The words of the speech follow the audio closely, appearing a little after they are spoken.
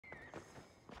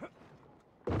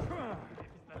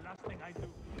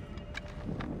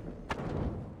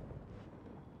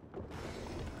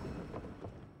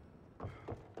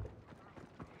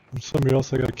There's somebody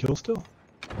else I gotta kill still?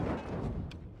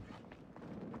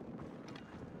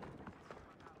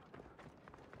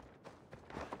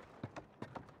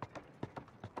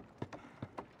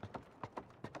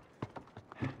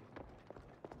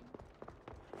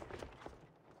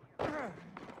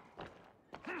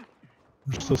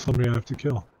 There's still somebody I have to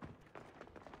kill.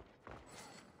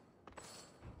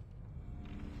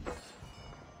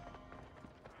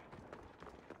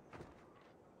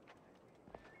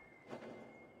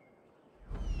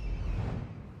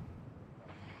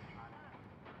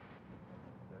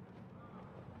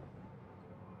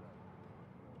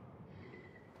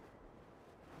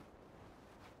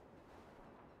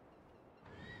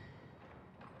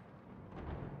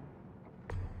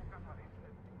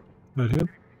 That him?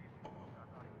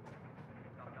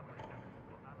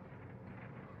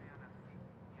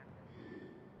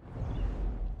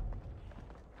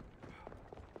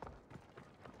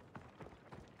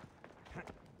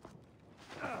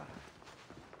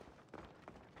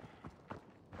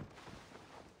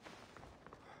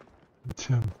 It's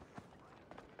him.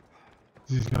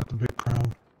 He's got the big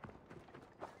crown.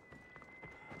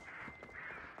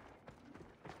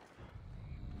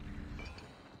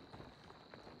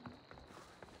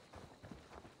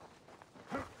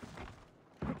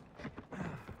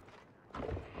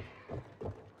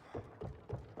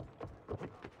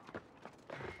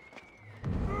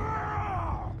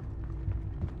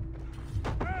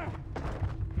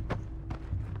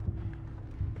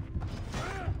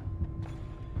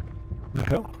 The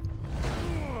hell?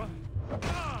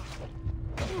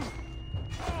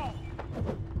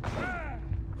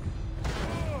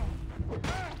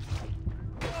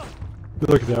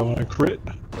 Look at that one, I crit.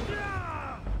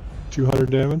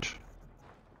 200 damage.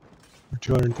 Or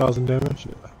 200,000 damage.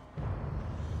 Yeah.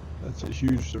 That's a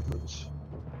huge difference.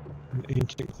 And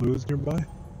ancient clues nearby.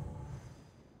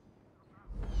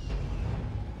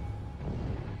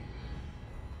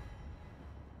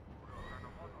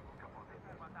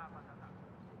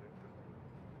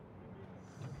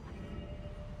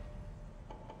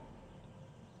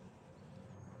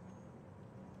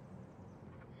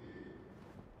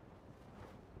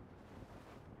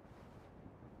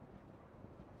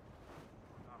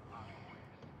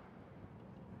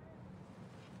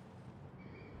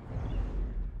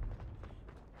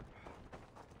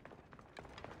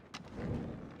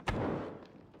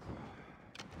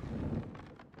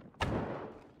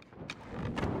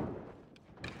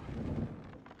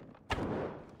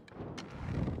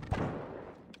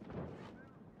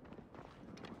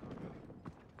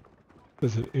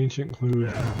 There's an ancient clue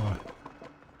nearby.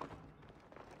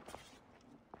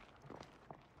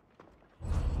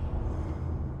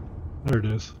 There it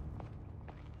is.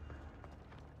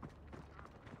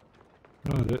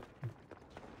 Got it.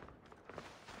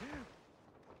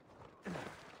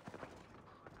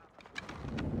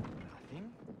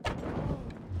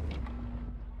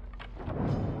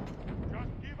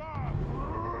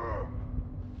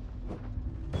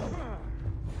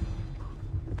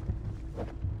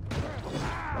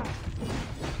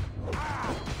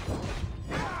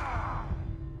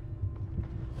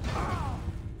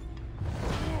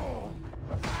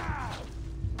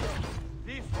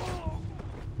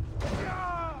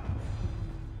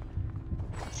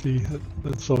 See,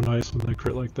 that's so nice when they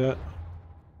crit like that.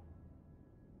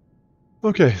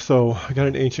 Okay, so I got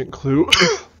an ancient clue.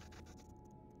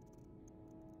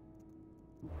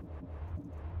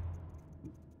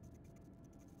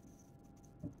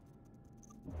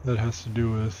 That has to do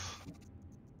with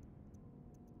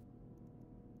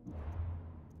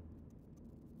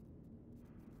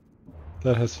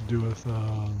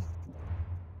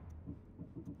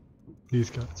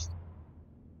these guys.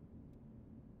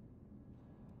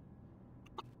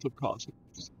 Subconscious.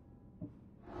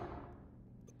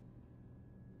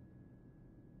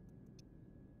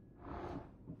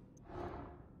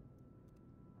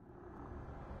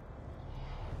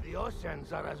 The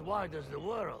oceans are as wide as the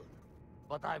world,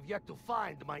 but I've yet to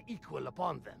find my equal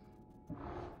upon them.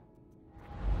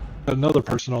 Another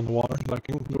person on the water that I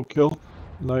can go kill.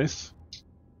 Nice.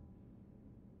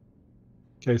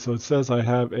 Okay, so it says I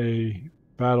have a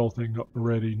battle thing up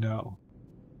ready now.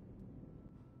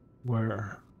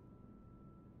 Where?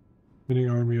 Winning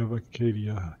Army of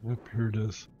Acadia. Yep, here it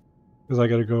is. Because I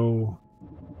gotta go...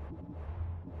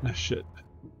 Ah, shit.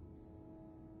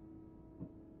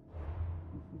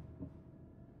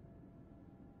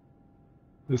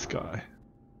 This guy.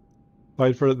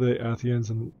 Fight for the Athenians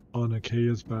and on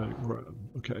Achaea's battleground.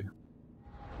 Okay.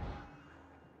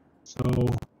 So,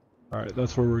 Alright,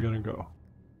 that's where we're gonna go.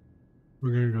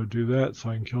 We're gonna go do that so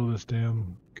I can kill this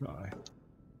damn guy.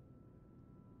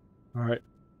 Alright.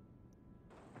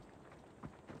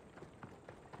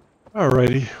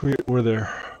 Alrighty, we're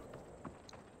there.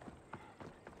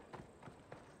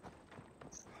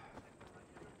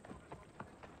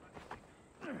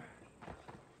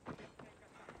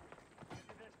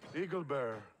 Eagle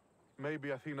Bear, maybe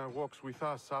Athena walks with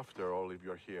us after all if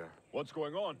you're here. What's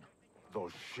going on?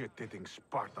 Those shit-eating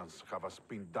Spartans have us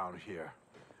pinned down here.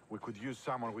 We could use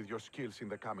someone with your skills in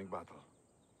the coming battle.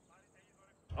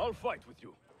 I'll fight with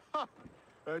you. Ha!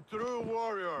 A true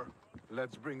warrior!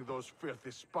 Let's bring those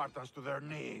filthy Spartans to their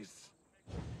knees.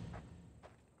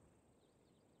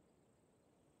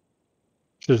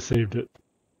 Should have saved it.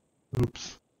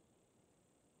 Oops.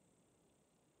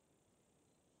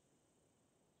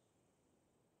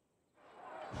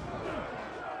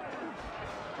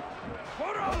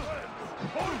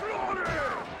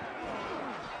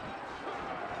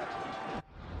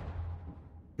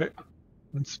 Okay,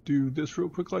 let's do this real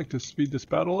quick, like to speed this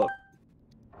battle up.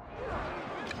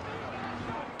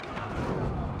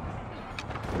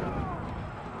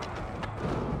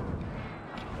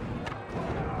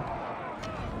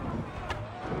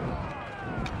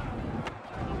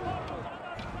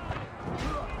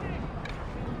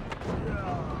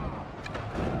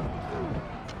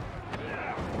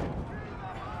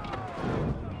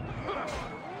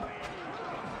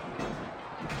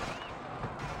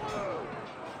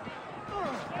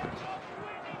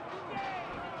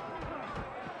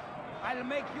 I'll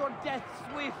make your death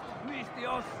swift,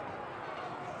 Mistios.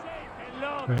 Say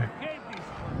hello Okay. to Hades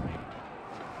for me.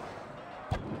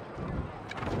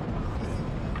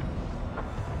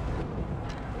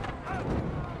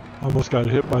 Almost got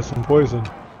hit by some poison.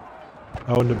 That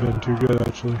wouldn't have been too good,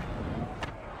 actually.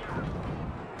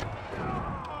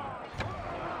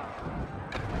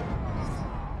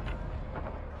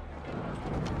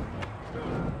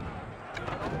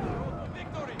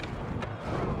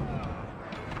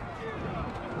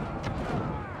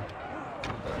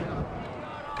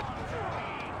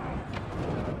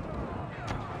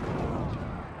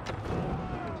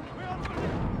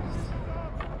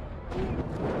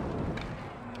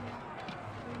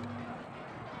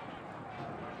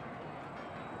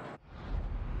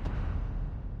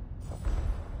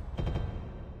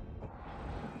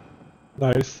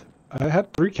 Nice. I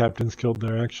had 3 captains killed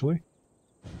there, actually.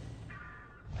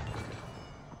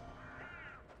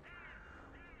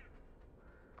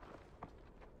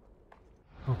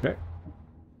 Okay.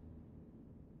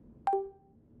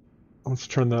 Let's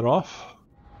turn that off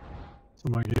so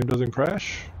my game doesn't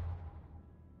crash.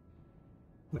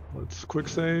 Let's quick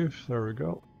save. There we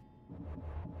go.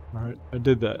 Alright, I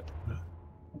did that.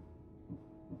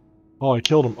 Oh, I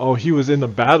killed him. Oh, he was in the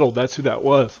battle. That's who that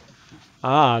was.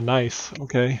 Ah, nice.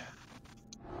 Okay.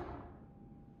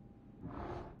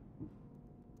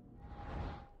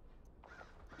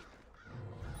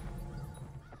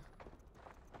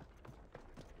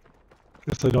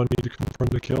 Guess I don't need to confirm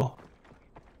the kill.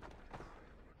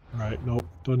 Alright, nope.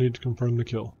 Don't need to confirm the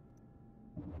kill.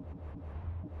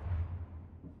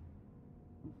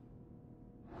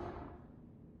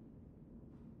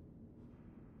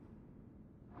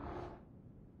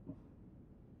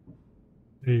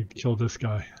 Hey, kill this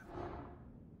guy.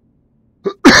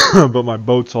 But my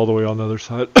boat's all the way on the other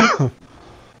side of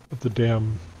the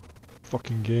damn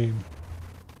fucking game.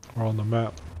 Or on the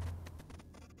map.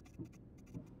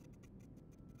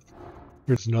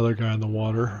 Here's another guy in the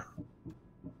water.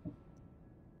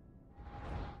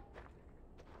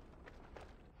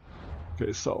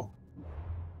 Okay, so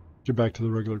get back to the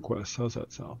regular quest. How's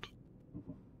that sound?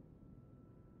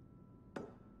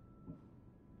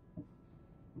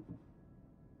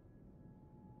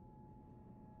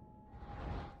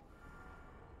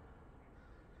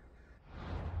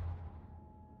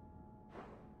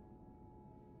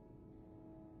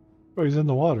 Oh, he's in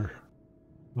the water.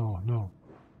 Oh, no.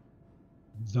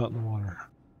 He's not in the water.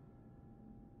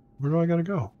 Where do I gotta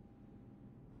go?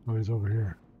 Oh, he's over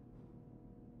here.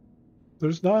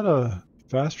 There's not a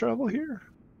fast travel here?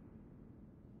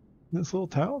 In this little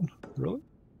town? Really?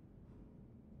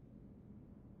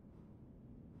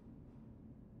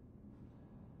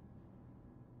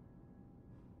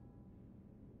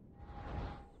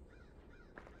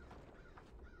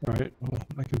 Alright, well,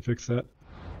 I can fix that.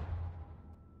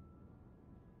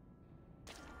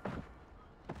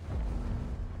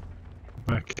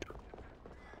 Back.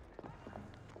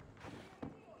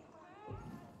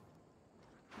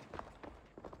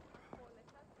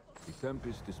 The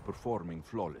Tempest is performing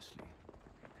flawlessly,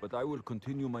 but I will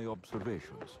continue my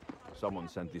observations. Someone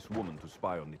sent this woman to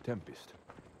spy on the Tempest.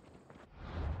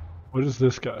 What is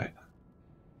this guy?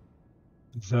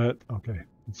 Is that okay?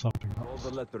 It's something All else. the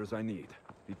letters I need.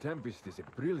 The Tempest is a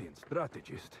brilliant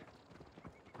strategist.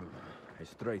 A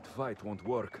straight fight won't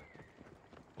work.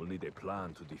 We'll need a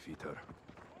plan to defeat her.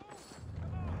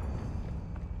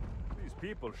 These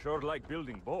people sure like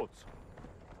building boats.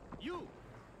 You!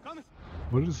 Come!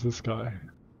 What is this guy?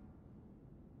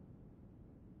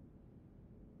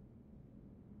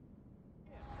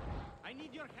 I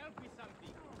need your help with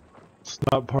something. It's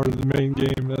not part of the main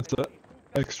game. That's a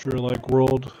extra like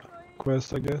world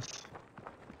quest, I guess.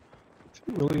 Is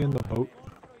he really in the boat?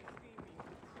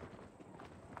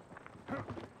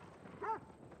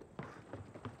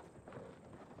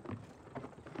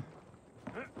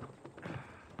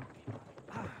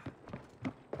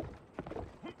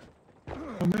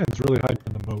 Oh man, it's really hiding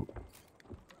in the boat.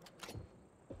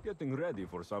 Getting ready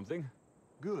for something?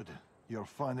 Good. You're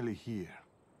finally here.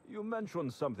 You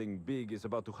mentioned something big is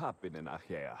about to happen in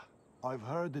Achaea. I've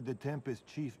heard that the Tempest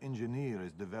chief engineer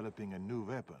is developing a new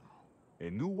weapon. A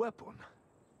new weapon?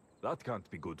 That can't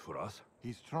be good for us.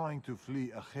 He's trying to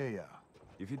flee Achaea.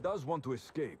 If he does want to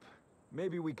escape,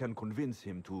 maybe we can convince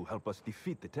him to help us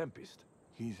defeat the Tempest.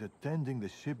 He's attending the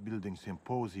shipbuilding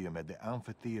symposium at the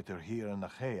amphitheater here in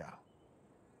Achaea.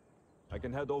 I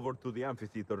can head over to the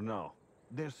amphitheater now.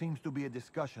 There seems to be a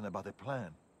discussion about a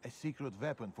plan, a secret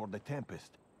weapon for the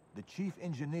Tempest. The chief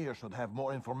engineer should have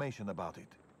more information about it.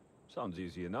 Sounds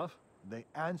easy enough. The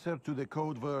answer to the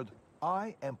code word,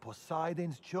 I am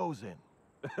Poseidon's chosen.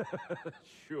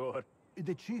 Sure.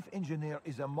 The chief engineer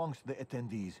is amongst the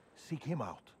attendees. Seek him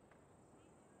out.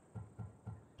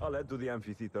 I'll head to the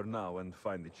amphitheater now and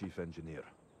find the chief engineer.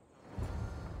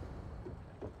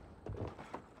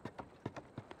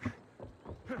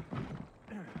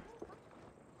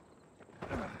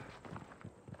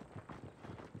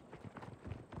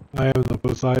 I am the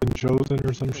Poseidon chosen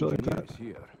or some shit like that. Is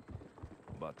here,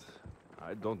 but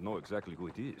I don't know exactly who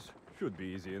it is. Should be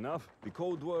easy enough. The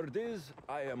code word is,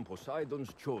 I am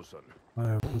Poseidon's chosen.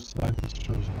 I am Poseidon's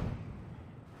chosen.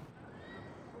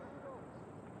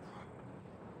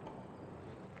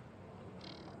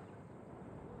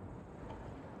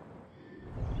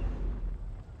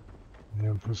 I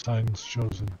am Poseidon's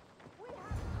chosen.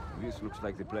 This looks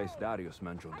like the place Darius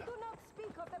mentioned. I do not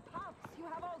speak of the paths you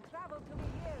have all traveled to be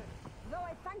here, though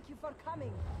I thank you for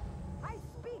coming. I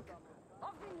speak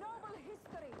of the noble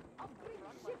history of Greek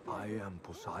shipbuilding. I am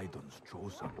Poseidon's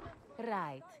chosen.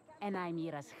 Right, and I'm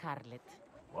Mira's harlot.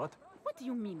 What? What do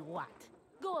you mean, what?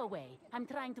 Go away. I'm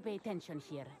trying to pay attention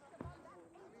here.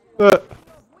 With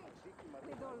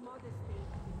all modesty,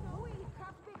 we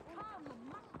have become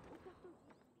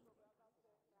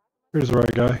Here's the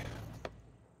right guy.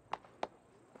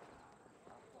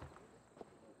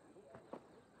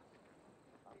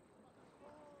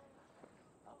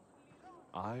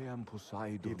 I am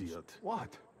Poseidon's... Idiot.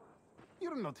 What?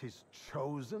 You're not his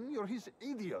chosen, you're his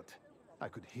idiot. I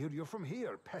could hear you from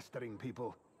here, pestering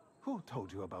people. Who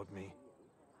told you about me?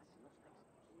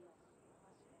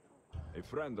 A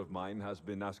friend of mine has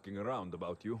been asking around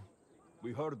about you.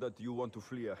 We heard that you want to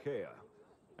flee Achaea,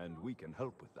 and we can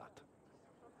help with that.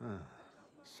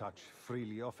 Such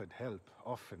freely offered help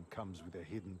often comes with a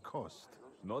hidden cost.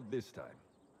 Not this time,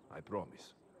 I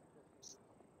promise.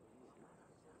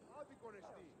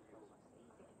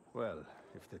 Well,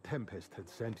 if the Tempest had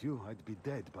sent you, I'd be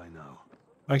dead by now.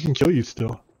 I can kill you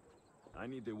still. I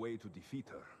need a way to defeat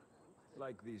her.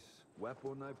 Like this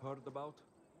weapon I've heard about?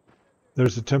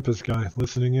 There's a Tempest guy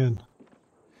listening in.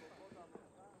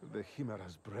 The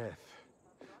Chimera's breath.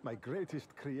 My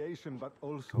greatest creation, but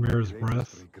also Chimera's my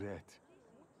greatest breath. regret.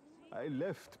 I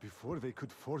left before they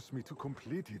could force me to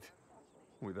complete it.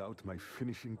 Without my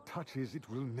finishing touches, it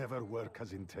will never work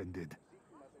as intended.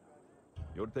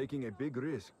 You're taking a big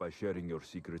risk by sharing your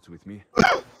secrets with me.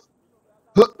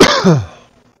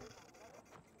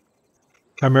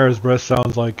 Chimera's breath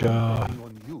sounds like Relying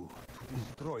on you to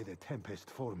destroy the Tempest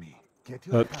for me. Get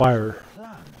your that hands fire. on the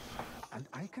plan, and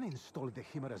I can install the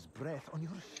Chimera's breath on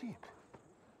your ship.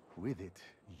 With it,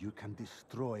 you can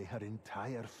destroy her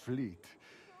entire fleet.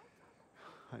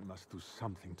 I must do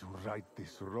something to right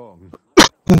this wrong.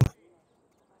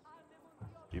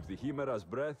 If the Chimera's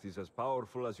breath is as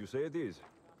powerful as you say it is,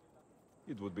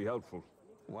 it would be helpful.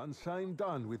 Once I'm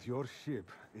done with your ship,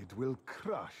 it will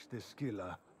crush the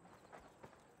Scylla.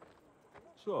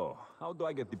 So, how do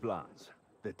I get the plans?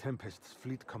 The Tempest's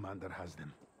fleet commander has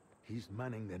them. He's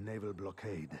manning the naval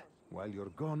blockade. While you're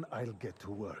gone, I'll get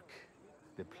to work.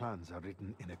 The plans are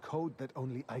written in a code that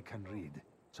only I can read.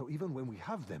 So even when we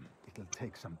have them, it'll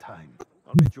take some time.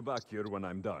 I'll meet you back here when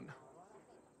I'm done.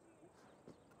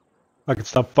 I can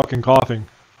stop fucking coughing.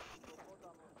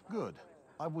 Good.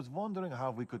 I was wondering how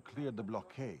we could clear the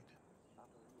blockade.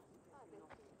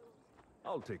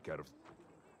 I'll take care of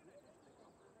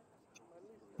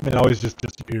It always just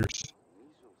disappears.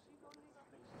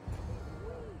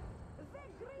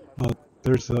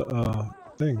 There's a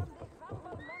thing.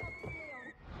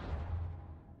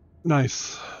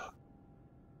 Nice.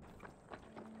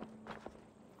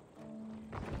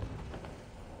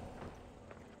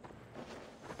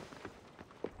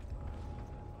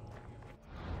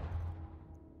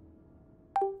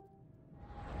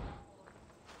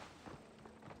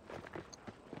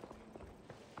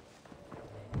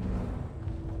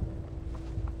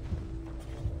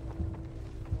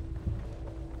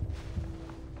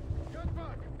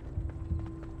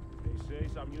 They say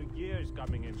some new gear is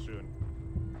coming in soon.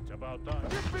 It's about time.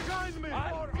 Get behind me!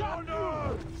 I've got you!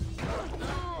 Oh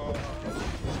no!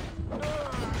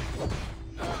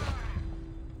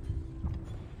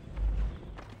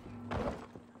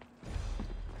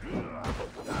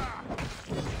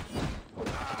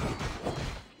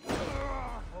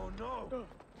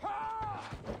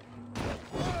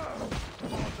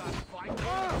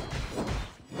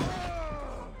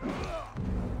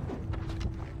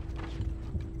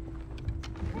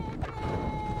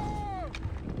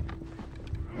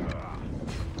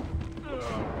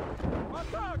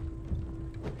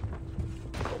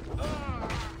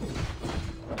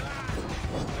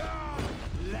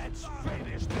 Let's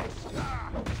finish this!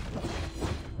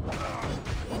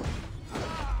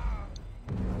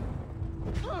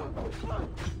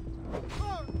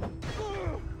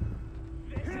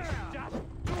 This is just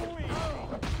too easy!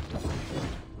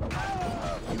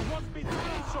 It won't be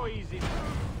so easy!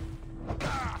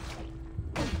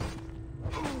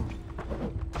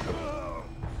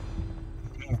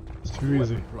 It's too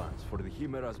easy. Weapon plans for the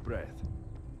Chimera's breath.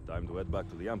 Time to head back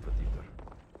to the amphitheater.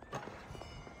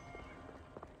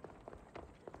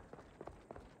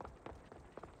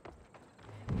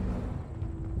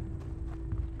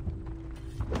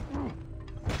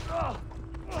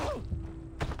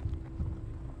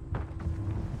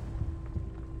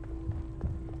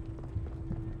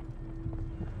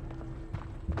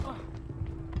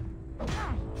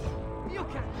 You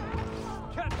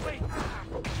can't wait!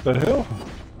 The hell?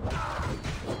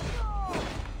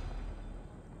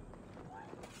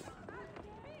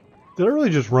 Did I really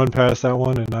just run past that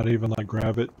one and not even like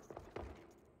grab it?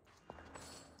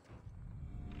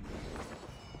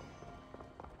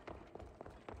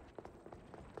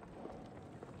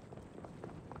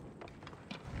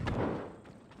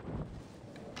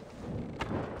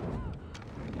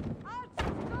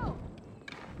 Archers, go!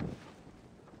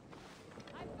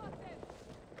 I've got them!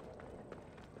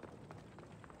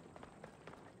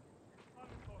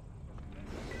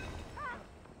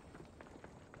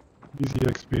 Easy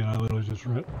XP and I literally just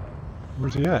ran.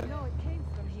 Where's he at? No, it came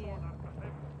from here.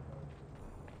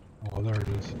 Oh, there it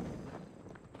is.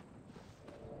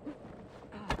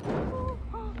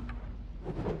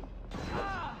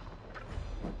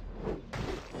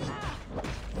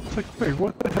 It's like, wait,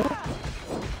 what the hell?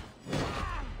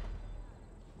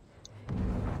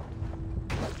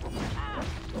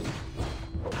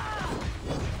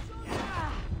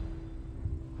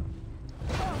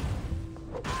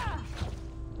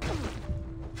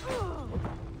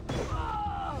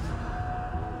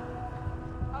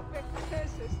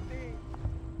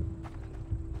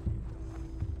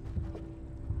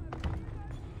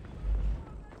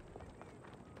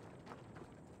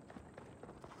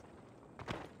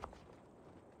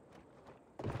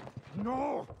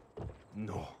 No!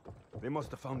 No. They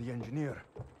must have found the engineer.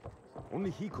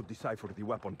 Only he could decipher the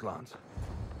weapon plans.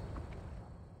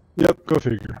 Yep, go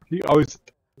figure. These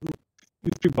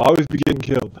people always be getting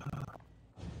killed.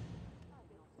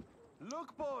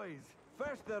 Look, boys!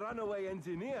 First the runaway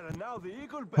engineer and now the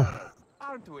eagle bearer.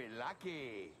 Aren't we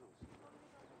lucky?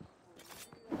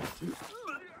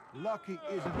 Lucky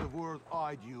isn't the word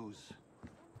I'd use.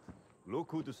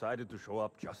 Look who decided to show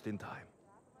up just in time.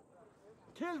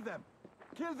 Kill them!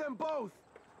 Kill them both!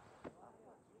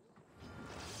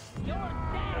 You're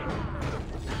dead!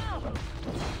 No!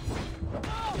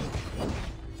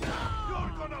 No!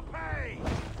 You're gonna pay!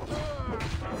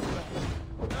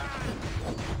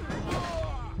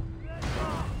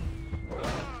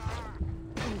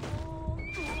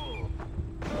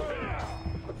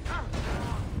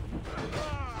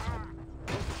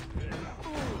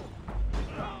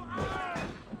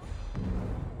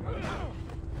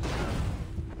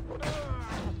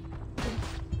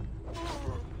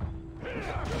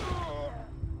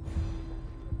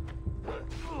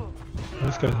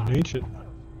 This guy's an ancient.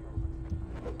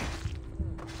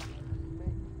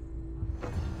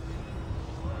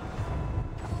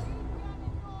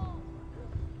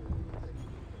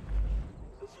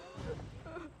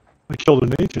 killed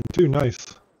an agent too,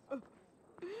 nice.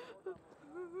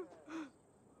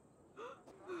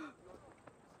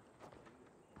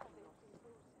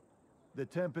 The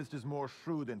Tempest is more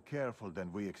shrewd and careful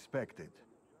than we expected.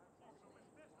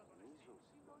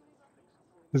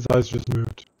 His eyes just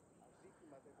moved.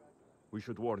 We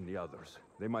should warn the others.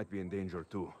 They might be in danger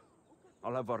too.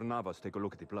 I'll have Varnavas take a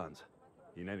look at the plans.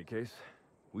 In any case,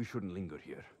 we shouldn't linger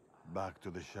here. Back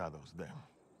to the shadows, then.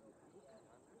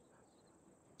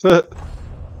 I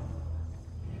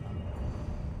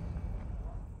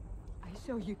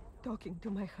saw you talking to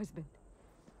my husband.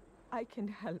 I can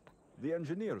help. The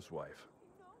engineer's wife.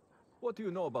 What do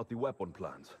you know about the weapon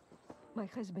plans? My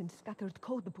husband scattered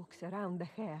code books around the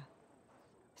hair.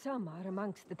 Some are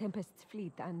amongst the Tempest's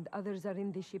fleet, and others are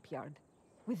in the shipyard.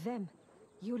 With them,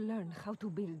 you learn how to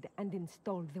build and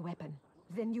install the weapon.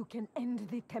 Then you can end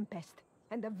the Tempest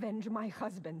and avenge my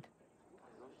husband.